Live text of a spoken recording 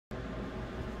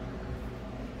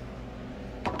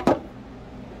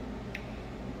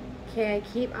Okay,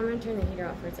 I'm gonna turn the heater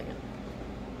off for a second.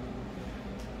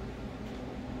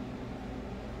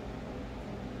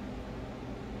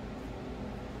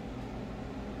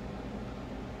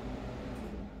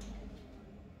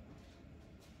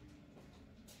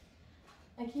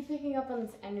 I keep picking up on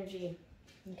this energy,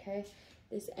 okay?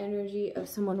 This energy of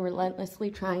someone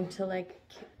relentlessly trying to like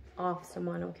kick off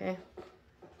someone, okay?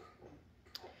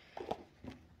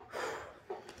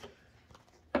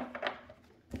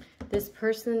 This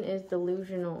person is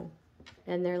delusional,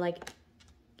 and they're like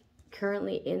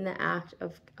currently in the act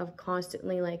of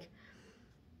constantly like,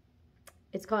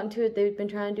 it's gotten to it, they've been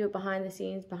trying to do it behind the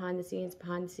scenes. This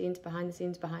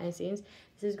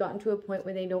has gotten to a point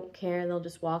where they don't care, they'll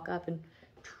just walk up and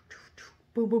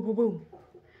boom, boom, boom, boom,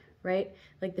 right?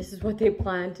 Like this is what they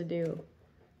plan to do.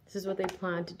 This is what they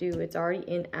plan to do. It's already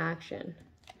in action.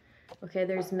 Okay,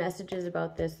 there's messages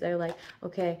about this. They're like,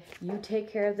 okay, you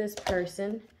take care of this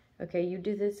person. Okay, you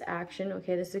do this action.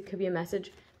 Okay, this could be a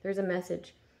message. There's a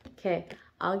message. Okay,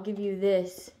 I'll give you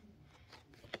this.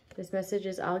 This message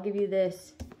is, I'll give you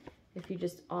this if you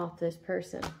just off this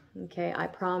person. Okay, I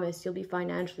promise you'll be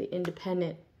financially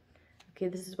independent. Okay,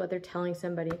 this is what they're telling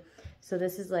somebody. So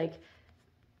this is like,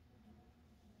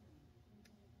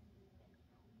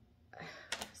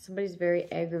 somebody's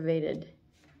very aggravated.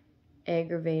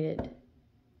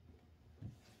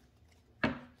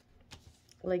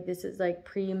 Like this is like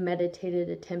premeditated,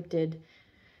 attempted.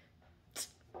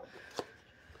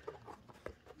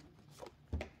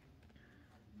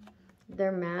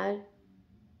 They're mad.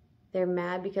 They're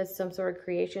mad because of some sort of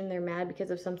creation. They're mad because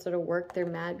of some sort of work. They're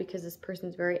mad because this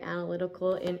person's very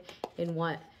analytical in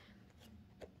what?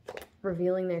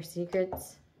 Revealing their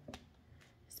secrets.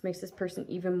 This makes this person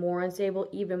even more unstable,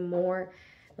 even more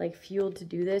like fueled to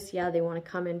do this. Yeah, they want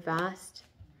to come in fast.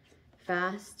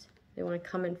 They want to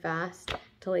come in fast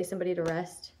to lay somebody to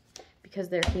rest because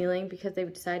they're healing, because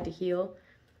they've decided to heal,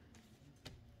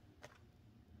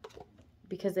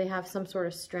 because they have some sort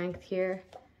of strength here,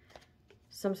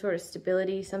 some sort of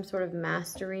stability, some sort of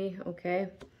mastery, okay?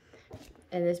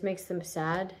 And this makes them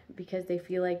sad because they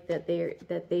feel like that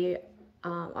they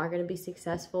are going to be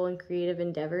successful in creative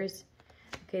endeavors.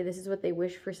 Okay, this is what they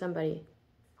wish for somebody.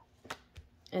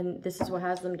 And this is what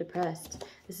has them depressed.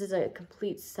 This is a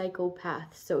complete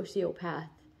psychopath, sociopath.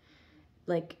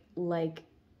 Like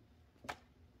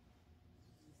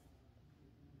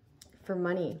for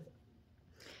money.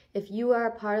 If you are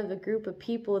a part of a group of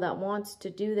people that wants to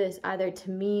do this either to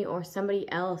me or somebody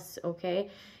else, okay,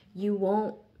 you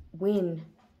won't win.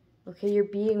 Okay, you're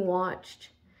being watched.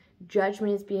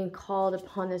 Judgment is being called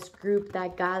upon this group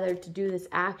that gathered to do this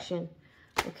action.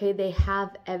 Okay, they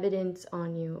have evidence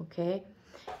on you, okay?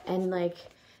 And like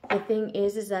the thing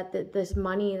is that this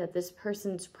money that this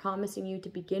person's promising you to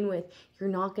begin with, you're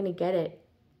not going to get it.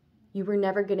 You were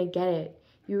never going to get it.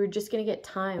 You were just going to get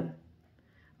time.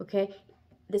 Okay?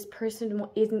 This person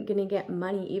isn't going to get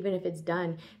money even if it's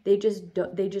done. They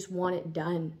just want it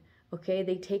done. Okay?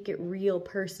 They take it real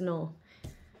personal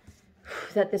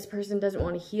that this person doesn't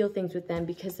want to heal things with them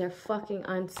because they're fucking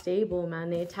unstable, man.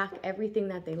 They attack everything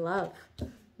that they love.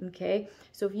 Okay?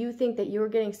 So if you think that you're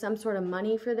getting some sort of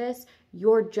money for this,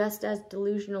 you're just as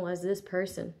delusional as this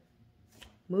person.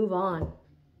 Move on.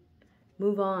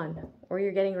 Move on. Or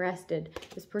you're getting arrested.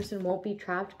 This person won't be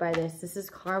trapped by this. This is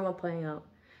karma playing out.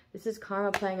 This is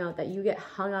karma playing out that you get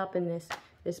hung up in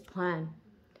this plan.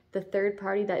 The third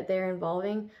party that they're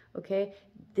involving, okay,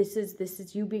 this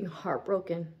is you being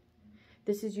heartbroken.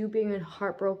 This is you being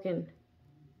heartbroken.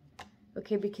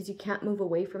 Okay, because you can't move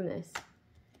away from this.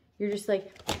 You're just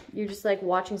like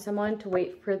watching someone to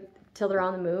wait till they're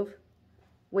on the move.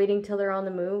 Waiting till they're on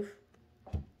the move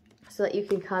so that you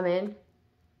can come in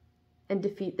and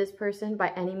defeat this person by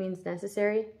any means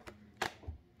necessary.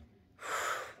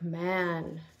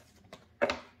 Man.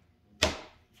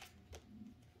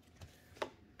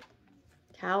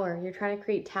 Tower. You're trying to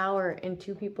create tower in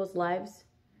two people's lives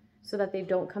so that they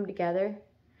don't come together.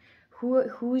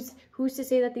 Who's to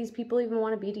say that these people even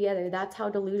want to be together? That's how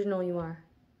delusional you are.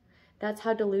 That's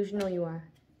how delusional you are.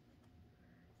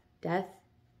 Death.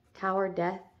 Tower,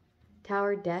 death.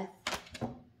 Tower, death.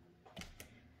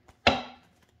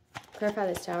 Clarify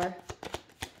this, Tower.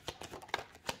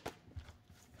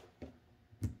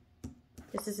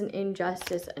 This is an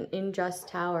injustice, an unjust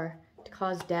tower to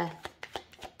cause death.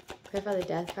 Clarify the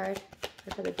death card.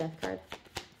 Clarify the death card.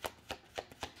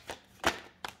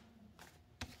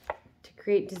 To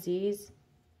create disease,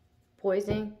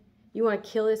 poisoning. You want to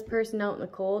kill this person out in the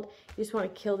cold. You just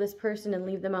want to kill this person and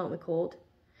leave them out in the cold.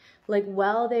 Like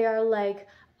while they are like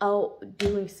out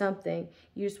doing something,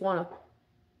 you just want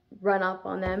to run up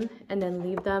on them and then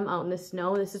leave them out in the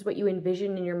snow. This is what you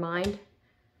envision in your mind.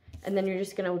 And then you're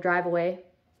just going to drive away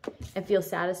and feel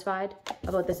satisfied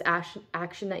about this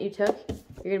action that you took.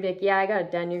 You're going to be like, yeah, I got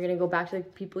it done. You're going to go back to the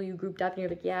people you grouped up and you're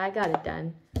like, yeah, I got it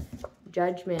done.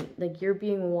 Judgment. Like, you're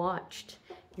being watched.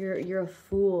 You're a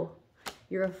fool.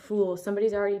 You're a fool.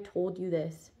 Somebody's already told you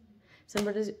this.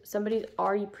 Somebody's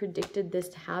already predicted this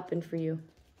to happen for you.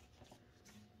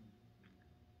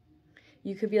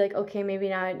 You could be like, okay, maybe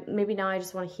now I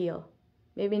just want to heal.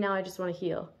 Maybe now I just want to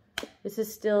heal. This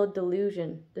is still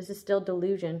delusion. This is still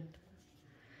delusion.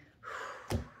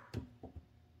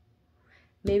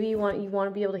 Maybe you want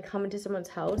to be able to come into someone's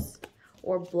house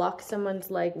or block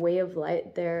someone's like way of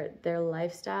life, their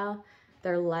lifestyle,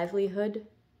 their livelihood.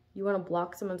 You want to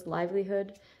block someone's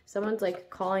livelihood. Someone's like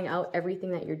calling out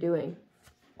everything that you're doing.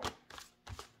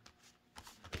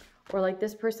 Or like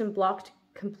this person blocked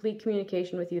complete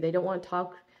communication with you. They don't want to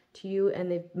talk to you,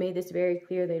 and they've made this very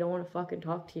clear. They don't want to fucking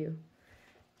talk to you.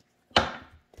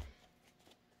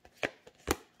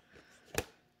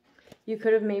 You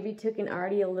could have maybe taken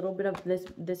already a little bit of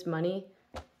this money.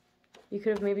 You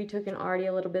could have maybe taken already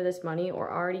a little bit of this money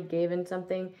or already given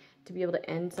something to be able to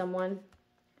end someone.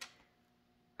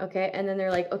 Okay, and then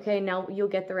they're like, okay, now you'll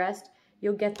get the rest.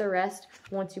 You'll get the rest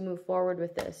once you move forward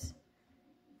with this.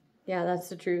 Yeah, that's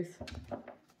the truth.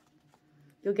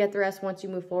 You'll get the rest once you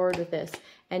move forward with this.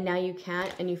 And now you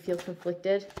can't, and you feel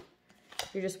conflicted.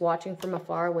 You're just watching from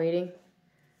afar, waiting.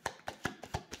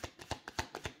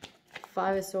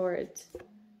 5 of Swords.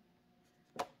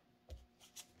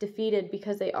 Defeated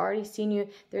because they already seen you.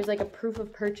 There's like a proof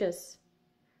of purchase.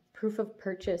 Proof of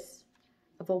purchase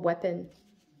of a weapon.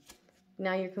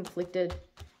 Now you're conflicted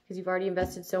because you've already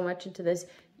invested so much into this.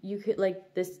 You could,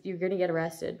 like this, you're going to get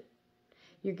arrested.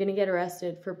 You're going to get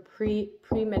arrested for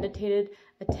premeditated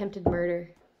attempted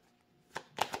murder.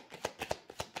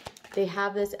 They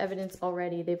have this evidence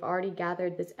already. They've already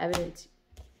gathered this evidence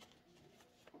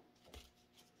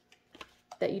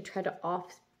that you tried to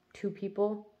off 2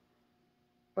 people,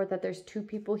 or that there's 2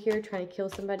 people here trying to kill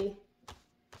somebody.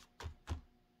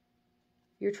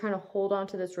 You're trying to hold on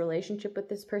to this relationship with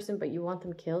this person, but you want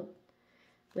them killed.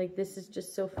 Like, this is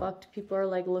just so fucked. People are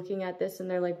like looking at this and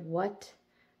they're like, what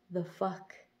the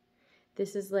fuck?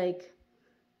 This is like,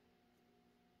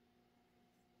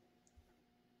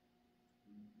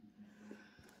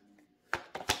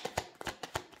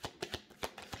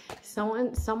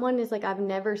 someone is like, I've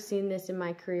never seen this in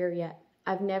my career yet.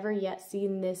 I've never yet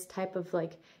seen this type of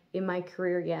like in my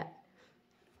career yet.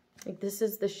 Like, this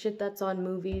is the shit that's on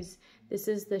movies. This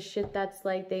is the shit that's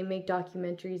like they make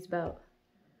documentaries about.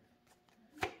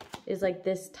 Is like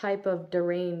this type of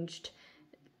deranged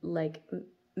like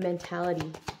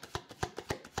mentality.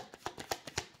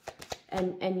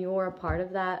 And you're a part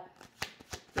of that.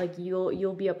 Like,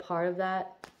 you'll be a part of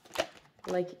that.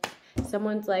 Like,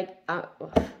 someone's like,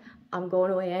 I'm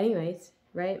going away anyways,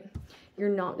 right? You're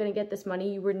not going to get this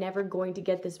money. You were never going to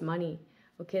get this money.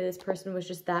 Okay, this person was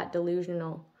just that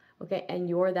delusional. Okay, and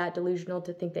you're that delusional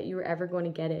to think that you were ever going to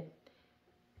get it.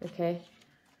 Okay?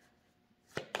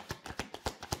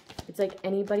 It's like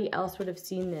anybody else would have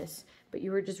seen this, but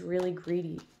you were just really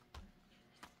greedy.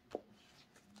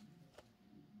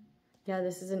 Yeah,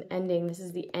 this is an ending. This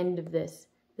is the end of this.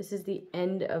 This is the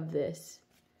end of this.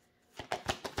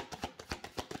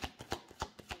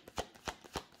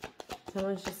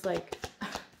 Someone's just like,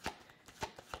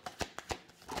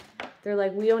 they're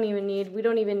like, we don't even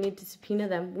need to subpoena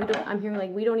them. I'm hearing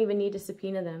like, we don't even need to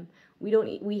subpoena them.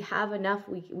 We have enough.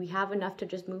 We have enough to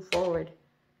just move forward.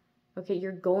 Okay,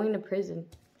 you're going to prison.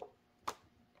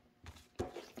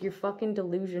 You're fucking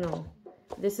delusional.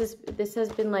 This has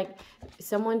been like,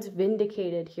 someone's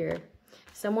vindicated here.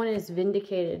 Someone is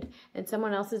vindicated, and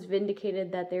someone else is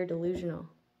vindicated that they're delusional.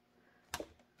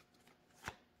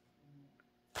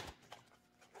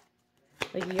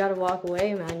 Like, you gotta walk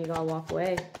away, man. You gotta walk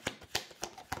away.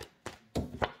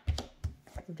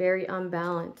 Very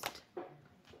unbalanced.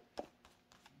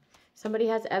 Somebody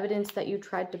has evidence that you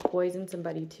tried to poison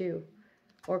somebody too,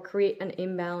 or create an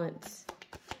imbalance,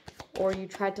 or you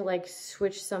tried to like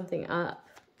switch something up.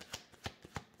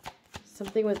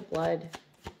 Something with blood.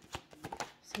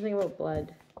 Something about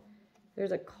blood.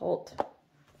 There's a cult.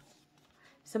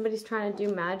 Somebody's trying to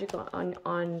do magic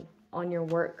on your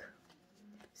work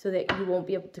so that you won't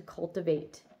be able to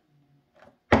cultivate.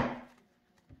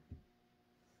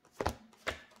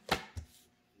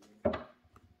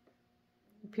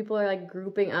 People are like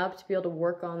grouping up to be able to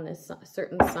work on this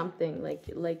certain something.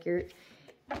 Like you're,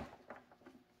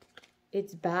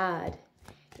 it's bad.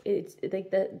 It's like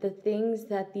the things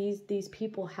that these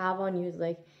people have on you is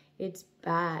like, it's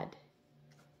bad.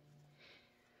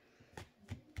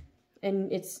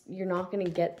 And you're not going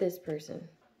to get this person.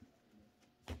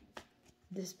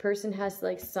 This person has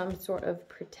like some sort of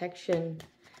protection,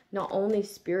 not only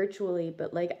spiritually,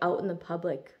 but like out in the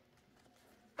public.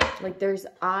 Like there's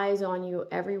eyes on you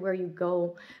everywhere you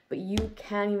go, but you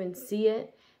can't even see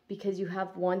it because you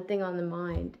have one thing on the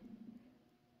mind.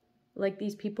 Like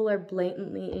these people are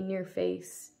blatantly in your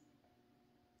face,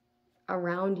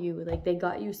 around you. Like they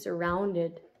got you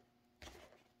surrounded.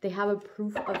 They have a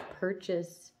proof of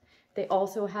purchase. They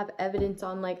also have evidence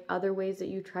on like other ways that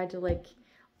you tried to like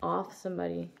off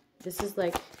somebody. This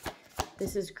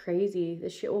is crazy.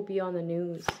 This shit will be on the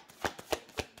news.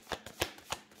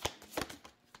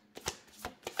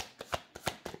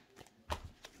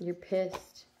 You're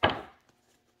pissed.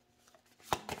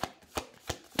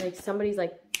 Like somebody's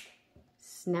like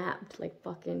snapped, like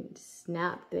fucking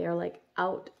snapped. They are like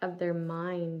out of their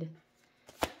mind.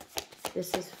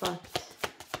 This is fucked.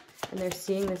 And they're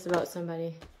seeing this about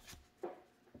somebody.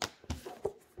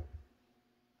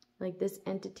 Like this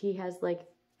entity has like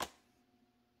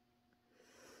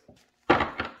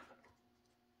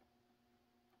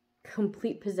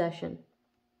complete possession.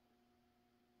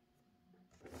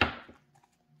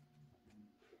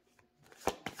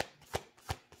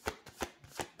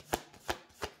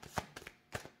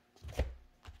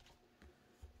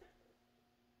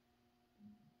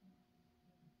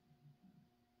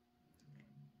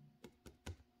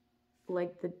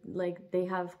 Like they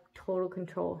have total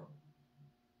control.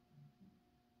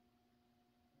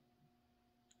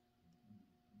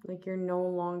 Like you're no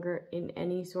longer in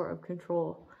any sort of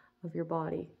control of your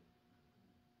body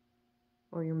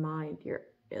or your mind. You're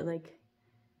like,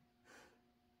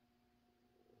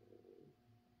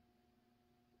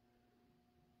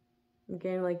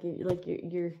 again, like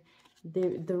you're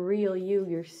the real you,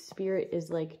 your spirit is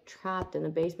like trapped in the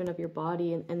basement of your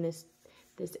body, and this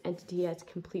entity has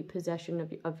complete possession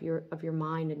of your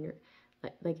mind and your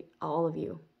like all of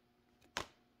you.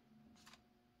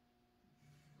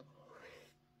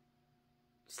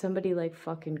 Somebody like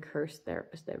fucking cursed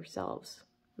themselves.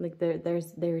 Like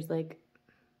there's like,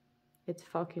 it's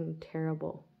fucking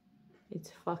terrible.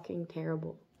 It's fucking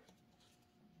terrible.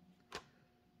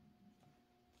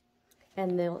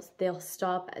 And they'll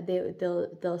stop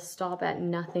at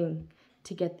nothing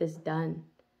to get this done.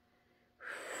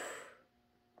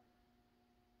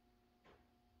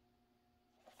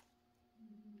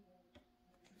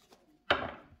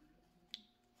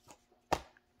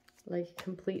 Like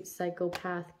complete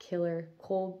psychopath killer,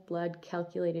 cold blood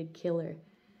calculated killer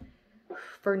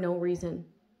for no reason.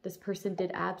 This person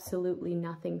did absolutely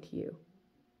nothing to you.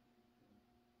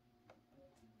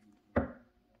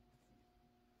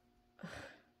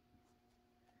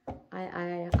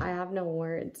 I have no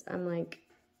words. I'm like,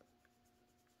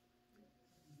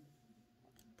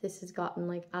 this has gotten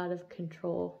like out of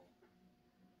control.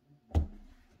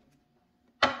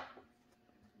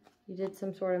 You did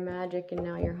some sort of magic and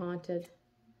now you're haunted.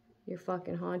 You're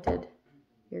fucking haunted.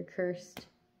 You're cursed.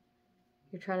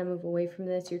 You're trying to move away from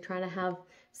this. You're trying to have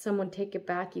someone take it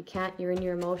back. You can't. You're in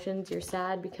your emotions. You're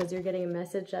sad because you're getting a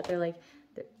message that they're like,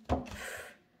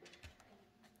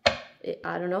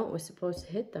 I don't know. It was supposed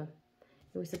to hit them.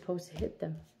 It was supposed to hit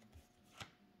them.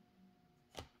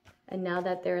 And now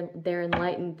that they're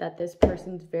enlightened that this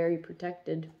person's very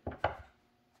protected.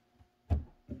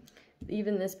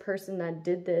 Even this person that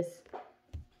did this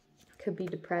could be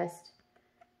depressed.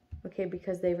 Okay,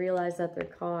 because they realize that they're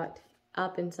caught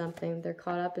up in something. They're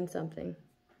caught up in something.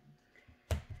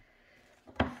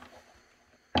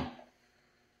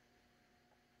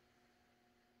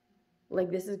 Like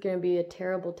this is going to be a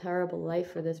terrible, terrible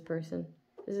life for this person.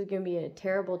 This is going to be a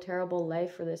terrible, terrible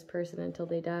life for this person until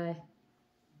they die.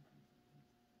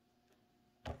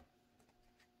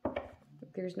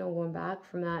 There's no going back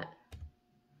from that.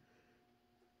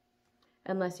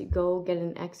 Unless you go get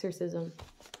an exorcism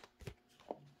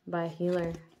by a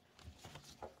healer.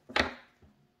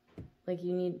 Like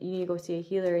you need to go see a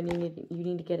healer and you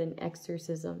need to get an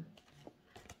exorcism.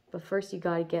 But first you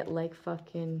gotta get like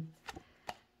fucking,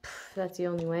 that's the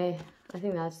only way. I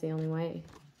think that's the only way.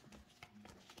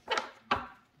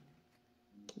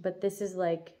 But this is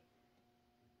like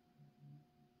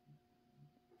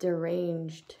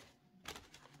deranged.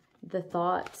 The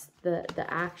thoughts, the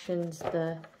actions,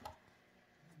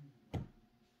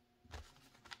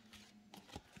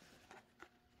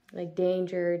 like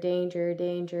danger, danger,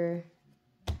 danger.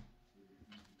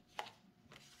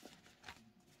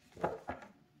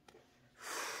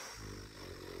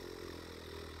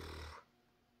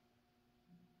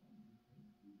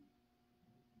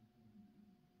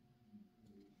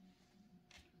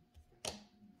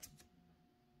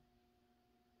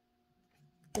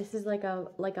 This is like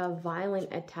a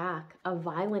violent attack. A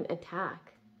violent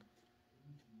attack.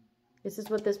 This is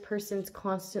what this person's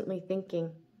constantly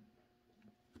thinking.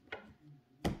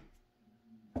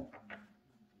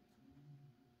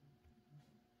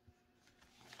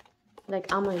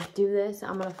 Like, I'm gonna do this.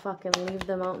 I'm gonna fucking leave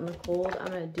them out in the cold. I'm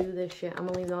gonna do this shit. I'm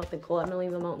gonna leave them out in the cold. I'm gonna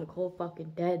leave them out in the cold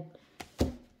fucking dead.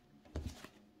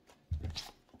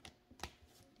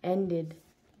 Ended.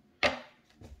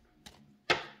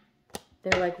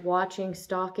 They're like watching,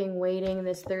 stalking, waiting,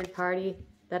 this third party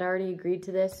that already agreed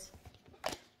to this.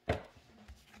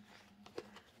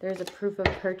 There's a proof of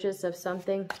purchase of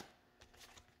something.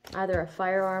 Either a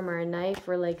firearm or a knife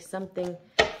or like something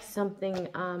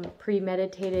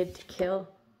premeditated to kill.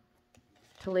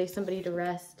 To lay somebody to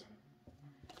rest.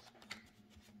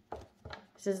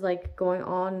 This is like going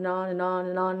on and on and on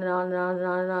and on and on and on and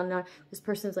on and on and on. This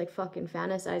person's like fucking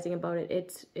fantasizing about it.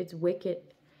 It's wicked.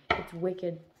 It's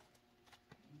wicked.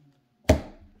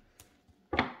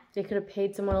 They could have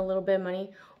paid someone a little bit of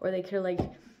money, or they could have like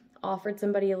offered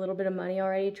somebody a little bit of money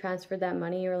already, transferred that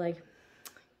money, or like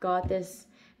got this,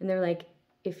 and they're like,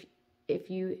 if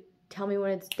you tell me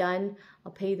when it's done,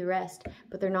 I'll pay you the rest.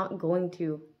 But they're not going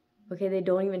to. Okay, they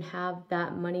don't even have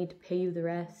that money to pay you the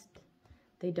rest.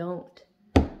 They don't.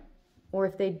 Or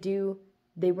if they do,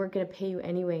 they weren't going to pay you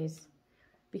anyways,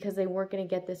 because they weren't going to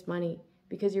get this money,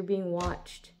 because you're being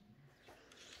watched.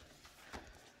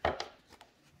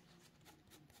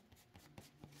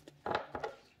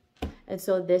 And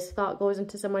so this thought goes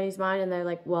into somebody's mind, and they're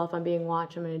like, well, if I'm being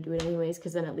watched, I'm going to do it anyways,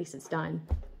 because then at least it's done.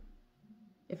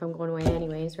 If I'm going away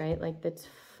anyways, right? Like,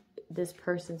 this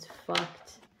person's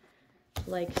fucked.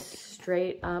 Like,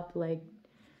 straight up, like...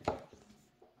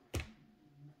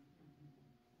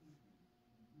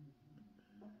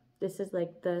 This is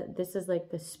like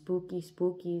the spooky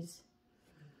spookies.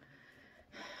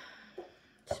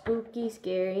 Spooky,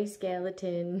 scary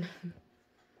skeleton.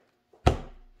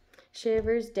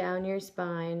 Shivers down your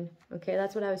spine. Okay,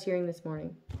 that's what I was hearing this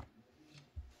morning.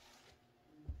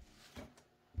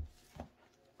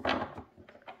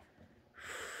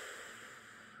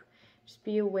 Just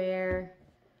be aware.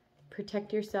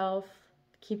 Protect yourself.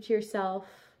 Keep to yourself.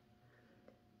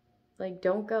 Like,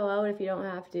 don't go out if you don't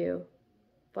have to.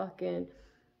 Fucking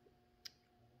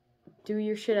do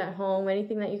your shit at home.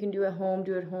 Anything that you can do at home,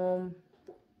 do at home.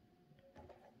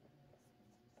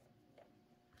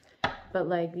 But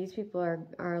like, these people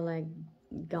are like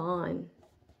gone.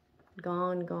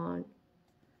 Gone.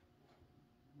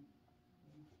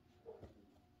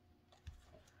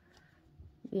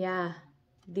 Yeah.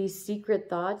 These secret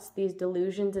thoughts, these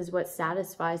delusions is what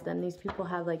satisfies them. These people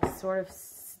have like sort of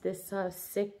this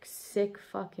sick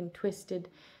fucking twisted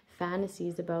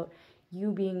fantasies about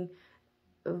you being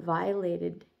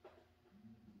violated.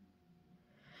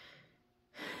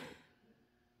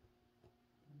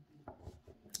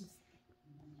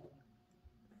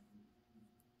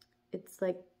 It's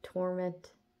like tormented.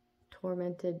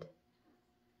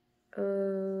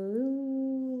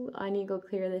 Oh, I need to go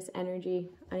clear this energy.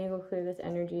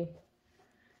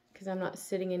 Because I'm not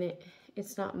sitting in it.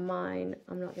 It's not mine.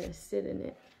 I'm not going to sit in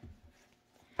it.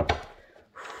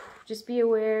 Just be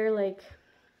aware, like,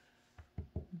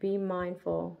 be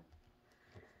mindful.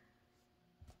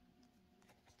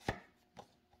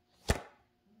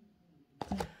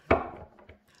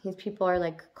 These people are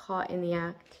like caught in the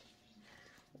act,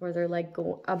 or they're like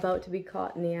about to be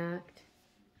caught in the act.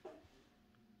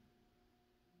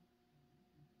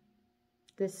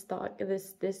 This thought,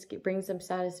 this brings them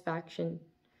satisfaction.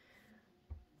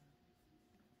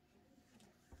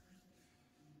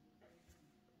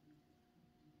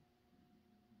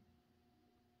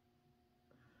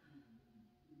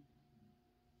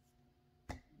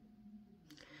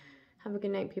 Have a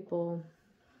good night, people.